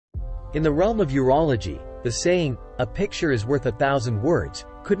In the realm of urology, the saying, "A picture is worth 1,000 words,"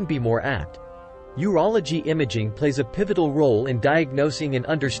 couldn't be more apt. Urology imaging plays a pivotal role in diagnosing and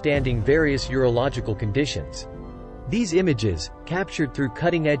understanding various urological conditions. These images, captured through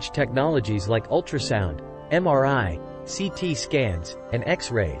cutting-edge technologies like ultrasound, MRI, CT scans, and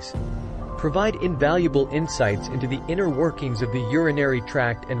X-rays, provide invaluable insights into the inner workings of the urinary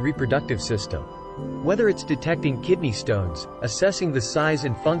tract and reproductive system. Whether it's detecting kidney stones, assessing the size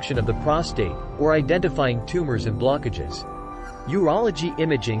and function of the prostate, or identifying tumors and blockages, urology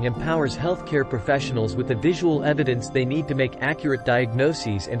imaging empowers healthcare professionals with the visual evidence they need to make accurate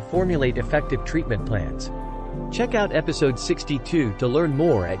diagnoses and formulate effective treatment plans. Check out episode 62 to learn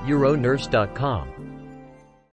more at UroNurse.com.